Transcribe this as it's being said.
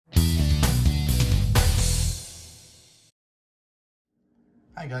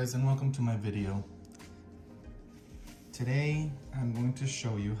Hi guys, and welcome to my video. Today I'm going to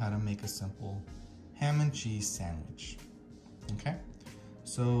show you how to make a simple ham and cheese sandwich. Okay,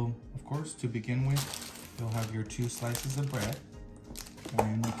 so of course, to begin with, you'll have your 2 slices of bread,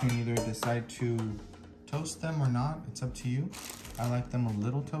 and you can either decide to toast them or not. It's up to you. I like them a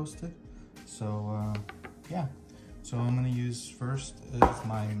little toasted, so yeah. So I'm going to use first is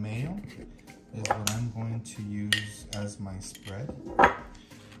my mayo, is what I'm going to use as my spread.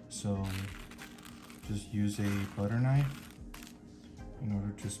 So just use a butter knife in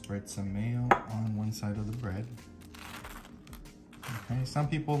order to spread some mayo on one side of the bread. Okay, some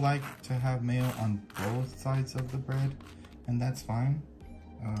people like to have mayo on both sides of the bread, and that's fine.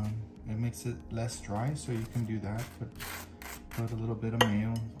 It makes it less dry, so you can do that. Put a little bit of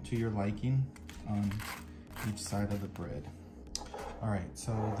mayo to your liking on each side of the bread. All right,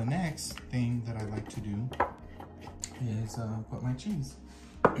 so the next thing that I like to do is put my cheese.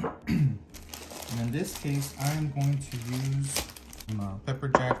 And in this case, I am going to use pepper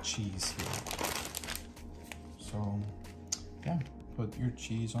jack cheese here. So yeah, put your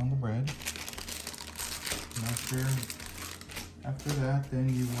cheese on the bread. And after that, then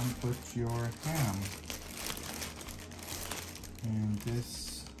you want to put your ham. And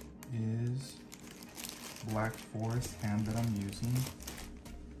this is Black Forest ham that I'm using.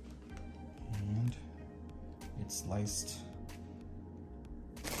 And it's sliced.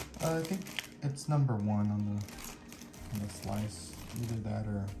 I think it's number 1 on the slice, either that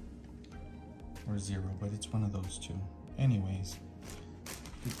or 0, but it's one of those two. Anyways,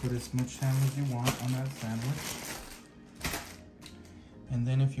 you put as much ham as you want on that sandwich, and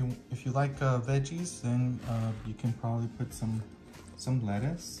then if you like veggies, then you can probably put some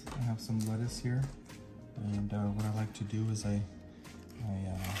lettuce. I have some lettuce here, and what I like to do is I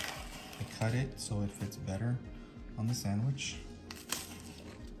cut it so it fits better on the sandwich.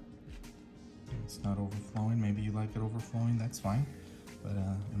 It's not overflowing. Maybe you like it overflowing, that's fine. But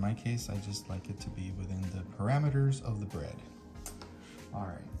in my case, I just like it to be within the parameters of the bread. All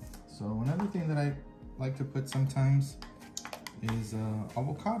right, so another thing that I like to put sometimes is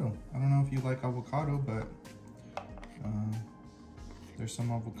avocado. I don't know if you like avocado, but there's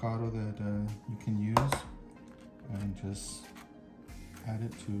some avocado that you can use, and just add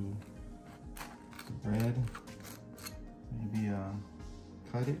it to the bread. Maybe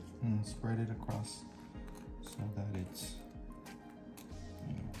cut it and spread it across so that it's,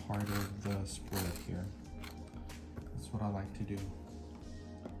 you know, part of the spread here. That's what I like to do.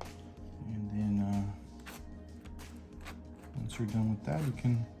 And then once you're done with that, you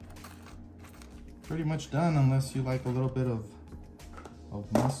can pretty much done, unless you like a little bit of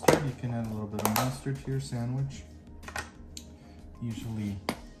mustard. You can add a little bit of mustard to your sandwich. Usually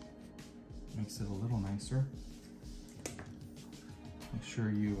makes it a little nicer. Make sure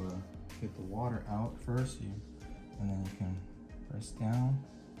you get the water out first, and then you can press down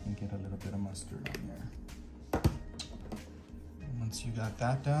and get a little bit of mustard on there. And once you got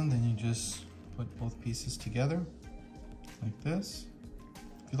that done, then you just put both pieces together like this.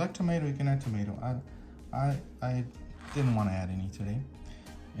 If you like tomato, you can add tomato. I didn't want to add any today.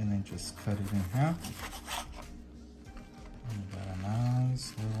 And then just cut it in half. And you got a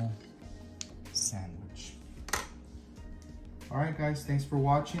nice little sandwich. All right, guys, thanks for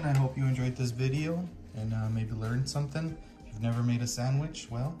watching. I hope you enjoyed this video and maybe learned something. If you've never made a sandwich,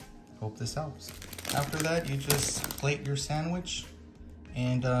 well, hope this helps. After that, you just plate your sandwich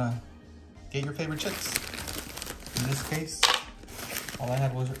and get your favorite chips. In this case, all I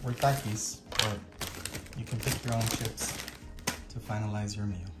had were Takis, but you can pick your own chips to finalize your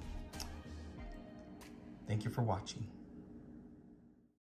meal. Thank you for watching.